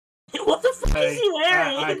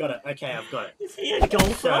I got it. Okay, I've got it.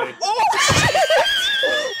 So,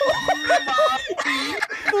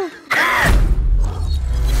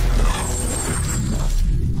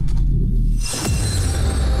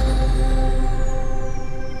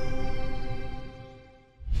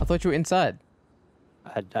 I thought you were inside.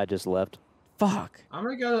 I just left. Fuck. I'm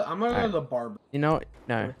gonna go to the barber. You know,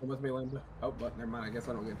 no. Come with me, Lambda. Oh, but never mind. I guess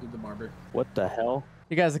I don't get to the barber. What the hell?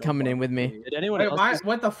 You guys are coming in with me. Did anyone else? Wait,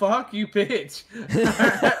 what the fuck, you bitch?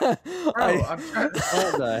 Bro, I'm trying.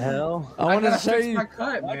 What the hell? I wanted to show fix you. my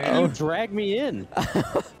cut, Why man. did you drag me in?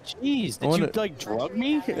 Jeez, did you like drug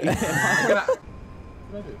me? What did I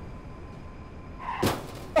do?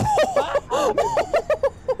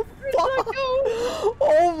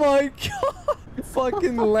 Oh my god!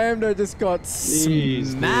 Fucking Lambda just got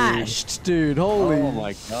smashed, dude. Holy oh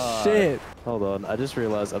my god. shit. Hold on, I just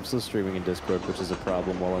realized I'm still streaming in Discord, which is a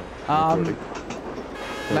problem while I'm recording.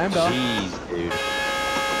 Lambda. Jeez, dude.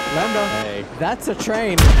 Lambda. Hey. That's a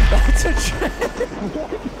train. That's a train.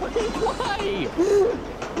 Why?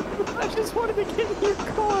 I just wanted to get in your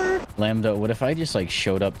car. Lambda, what if I just like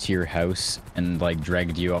showed up to your house and like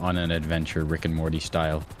dragged you on an adventure Rick and Morty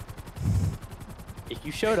style? If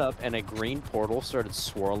you showed up and a green portal started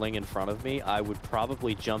swirling in front of me, I would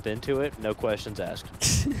probably jump into it, no questions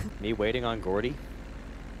asked. Me waiting on Gordy?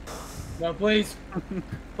 No, please.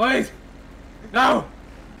 Please. No.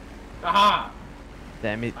 Aha.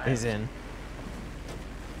 Damn, he's in.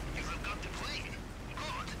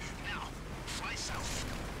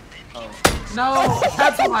 No,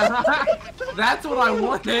 that's what I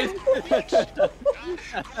wanted.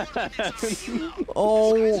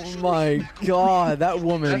 Oh my god, that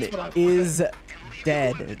woman is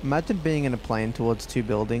dead. Imagine being in a plane towards two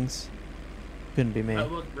buildings. Couldn't be me. I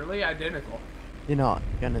look really identical. You're not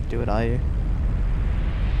gonna do it, are you?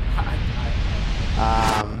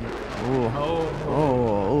 Ooh.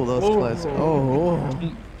 Oh, that was close.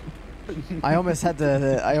 Oh. I almost had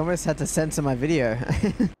to censor my video.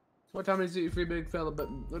 What time is it, you free big fella? But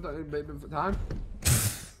what time?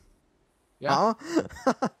 Yeah.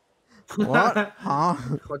 Huh? What? Huh?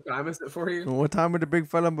 What time is it for you? What time with the big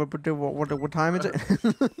fella? What time is it?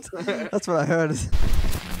 That's what I heard.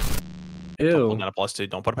 Ew. Don't put him on a +2.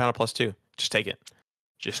 Don't put him on a +2. Just take it.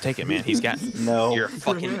 Just take it, man. He's got No. You're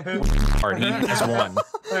fucking hard. He has one.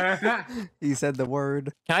 He said the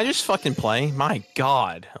word. Can I just fucking play? My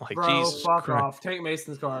God. Like, Bro, Jesus fuck Christ. off. Take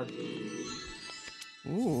Mason's card.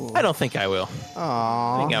 Ooh. I don't think I will.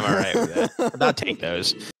 Aww. I think I'm alright with that. But I'll take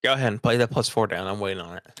those. Go ahead and play that +4 down. I'm waiting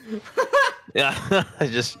on it. Yeah, I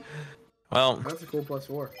just... Well... That's a cool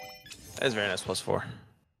 +4. That's a very nice +4.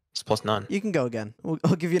 It's +9. You can go again.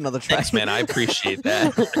 I'll give you another try. Thanks, man. I appreciate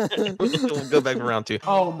that. We'll go back for round 2.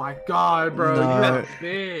 Oh my god, bro. No. You that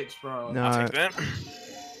bitch, bro. No. I'll take that.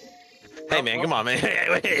 Hey, man. Come on, man.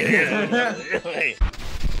 Wait.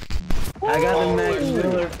 I got the Mac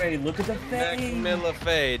Miller fade. Look at the Mac fade. Miller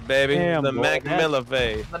fade, baby. Damn, the boy, Mac that- Miller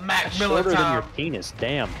fade. The Mac Miller Shorter than your time. penis,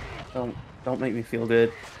 damn. Don't make me feel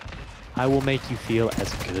good. I will make you feel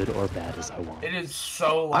as good or bad as I want. It is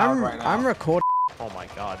so loud right now. I'm recording Oh my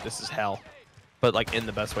God, this is hell. But like in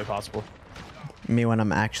the best way possible. me when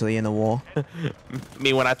I'm actually in the war.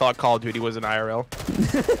 Me when I thought Call of Duty was an IRL.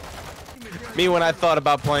 Me when I thought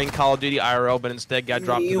about playing Call of Duty IRL, but instead got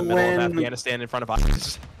dropped in the middle of Afghanistan in front of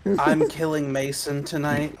ISIS. I'm killing Mason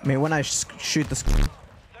tonight. Me when I shoot the.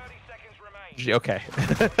 Okay.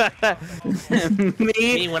 Me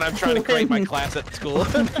Me when I'm trying to create my class at school.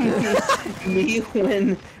 Me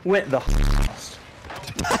when the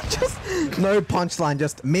Just no punchline.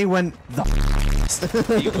 Just me when the.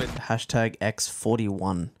 Me when... Hashtag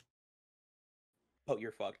X41. Oh,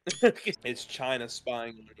 you're fucked. It's China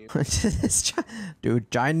spying on you.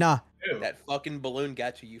 Dude, China. That fucking balloon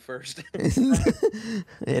got to you first.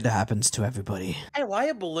 It happens to everybody. Hey, why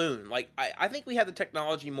a balloon? Like, I think we have the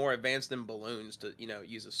technology more advanced than balloons to, you know,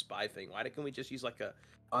 use a spy thing. Why can't we just use like a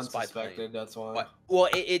spy plane? Unsuspected, that's why. What? Well,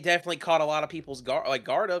 it definitely caught a lot of people's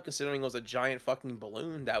guard up, considering it was a giant fucking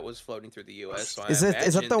balloon that was floating through the U.S. So Is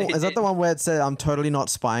that the one where it said I'm totally not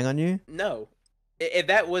spying on you? No. If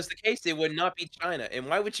that was the case, it would not be China. And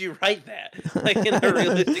why would you write that? Like in a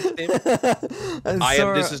realistic statement.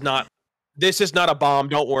 This is not a bomb.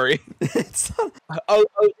 Don't worry. These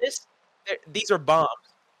are bombs.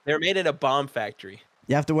 They're made in a bomb factory.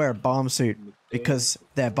 You have to wear a bomb suit because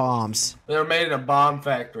they're bombs. They're made in a bomb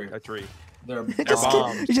factory. That's three. They're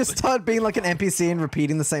bombs. You just start being like an NPC and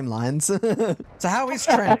repeating the same lines. So how is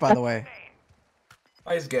Trent, by the way?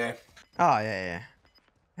 Oh, he's gay. Oh, yeah.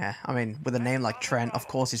 Yeah, I mean, with a name like Trent, of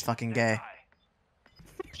course he's fucking gay.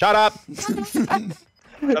 Shut up!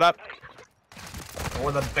 Shut up!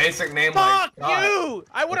 With a basic name Fuck like Scott. you!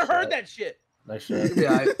 I would have heard that shit. Nice shot.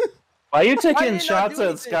 Yeah. Why are you Why taking did you not shots do at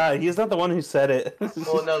anything? Scott? He's not the one who said it.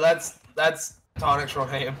 Well, no, that's Tonic's real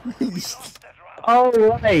name. Oh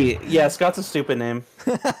right. Yeah, Scott's a stupid name.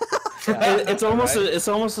 It's almost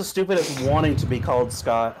as stupid as wanting to be called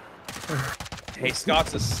Scott. Hey,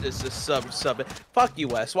 Scott's is a sub. Fuck you,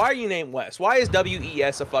 Wes. Why are you named Wes? Why is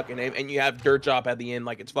WES a fucking name and you have dirt job at the end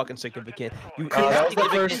like it's fucking significant? You That was the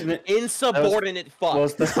first. insubordinate fuck.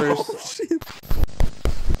 Was the first.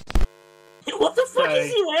 What the fuck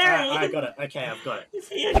is he wearing? I got it. Okay, I've got it. Is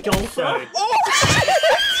he a golfer?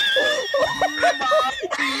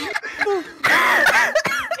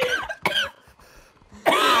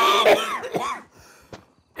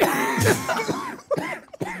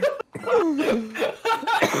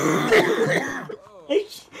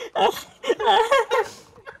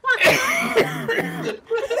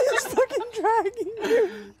 He's fucking dragging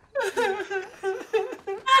you.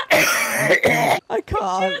 I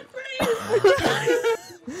can't.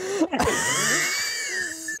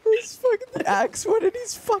 He's fucking the axe went in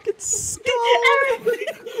his fucking skull. What are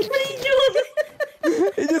you doing?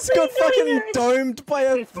 He just got fucking domed by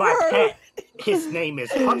a My fur. pet. His name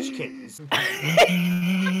is Hodgkins.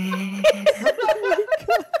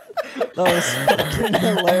 That was fucking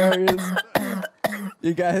hilarious.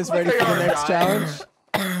 You guys ready for the next challenge?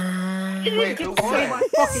 Wait, who Say won? my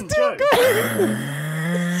fucking joke.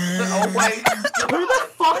 Oh wait. Who the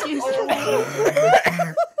fuck is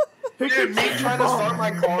Who Dude, me trying to start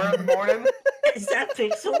my car in the morning? Is that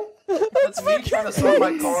Pixel? That's me trying to start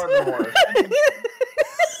my car in the morning.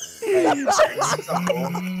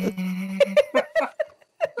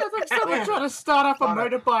 That's like someone trying to start up a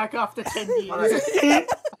motorbike after 10 years.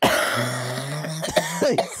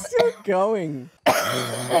 He's still going.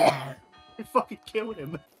 They fucking killed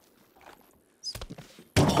him.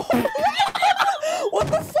 What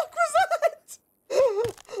the fuck was that?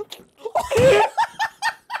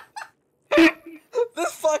 The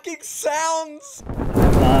fucking sounds.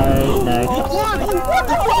 No, no. What the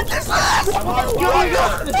fuck is that?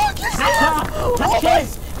 What the fuck is that?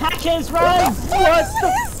 Hackers! Hackers, run!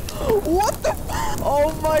 What the?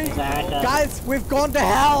 Oh my! Guys, we've gone to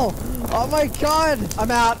hell. Oh my god!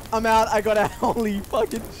 I'm out. I got out. Holy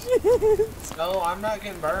fucking shit! No, I'm not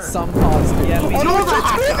getting burned. Some cars do. Yeah, Oh no!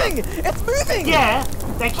 It's moving! It's moving! Yeah,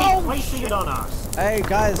 they keep placing it on us. Hey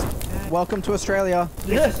guys, welcome to Australia.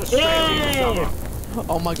 This is Australian summer.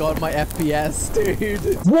 Oh my god, my FPS, dude.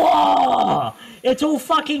 Whoa! It's all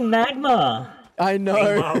fucking magma! I know.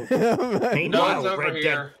 Meanwhile, No, it's over Red Dead.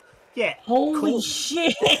 here. Yeah. Holy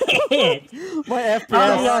shit! My FPS.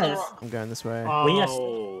 Oh, yes. I'm going this way.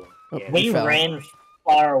 Oh. Yeah, We fell. ran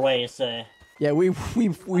far away, so... Yeah, we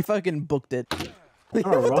fucking booked it. What the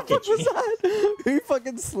rocket fuck was that? Who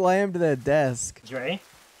fucking slammed their desk? Dre?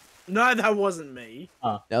 No, that wasn't me.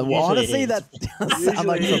 Oh, Now, usually honestly, it that is. does sound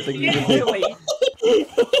like something you would do.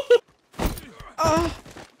 What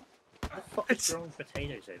the fuck is wrong with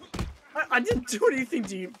potatoes over here? I didn't do anything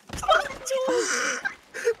to you.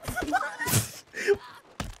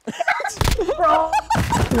 Bro!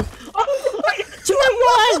 Oh,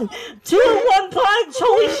 2-1! 2-1 punch!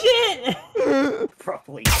 Holy shit!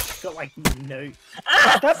 Properly. Got like no.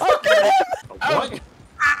 I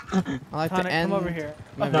like to end. Come over here.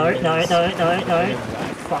 No, no.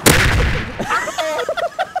 Fuck.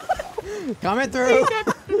 Coming through.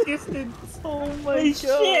 Distance. Oh my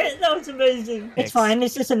shit, that was amazing. It's fine,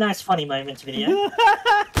 it's just a nice funny moments video.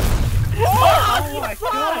 Oh my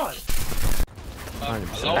god!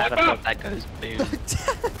 That goes boom.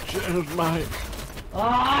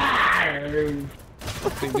 I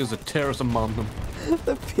think there's a terrorist among them.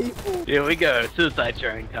 The people. Here we go, suicide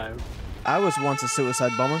sharing time. I was once a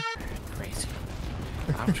suicide bomber. Crazy.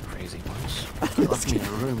 I was crazy once. Locked me in a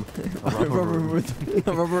room. A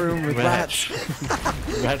rubber room with rats.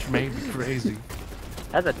 Rats made me crazy.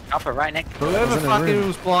 That's a chopper right next to Whoever in a fucking room.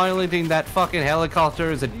 was piloting that fucking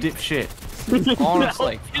helicopter is a dipshit.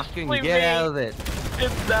 Honestly, fucking get out of it.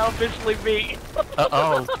 It's now officially me.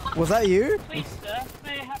 Uh-oh. Was that you? Please, sir,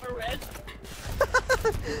 may I have a red?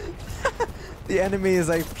 The enemy is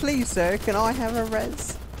like, please sir, can I have a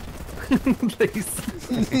res? Please.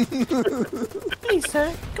 Please,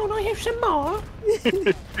 sir, can I have some more?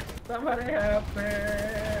 Somebody help me.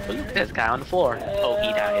 Look at this guy on the floor. Oh, he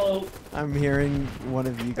died. I'm hearing one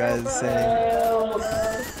of you guys saying.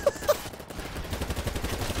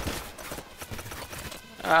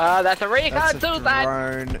 That's a recon That's a suicide.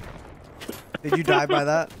 drone. Did you die by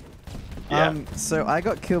that? Yeah. So I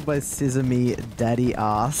got killed by Sesame Daddy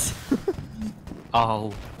Ass.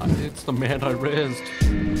 Oh, it's the man I raised.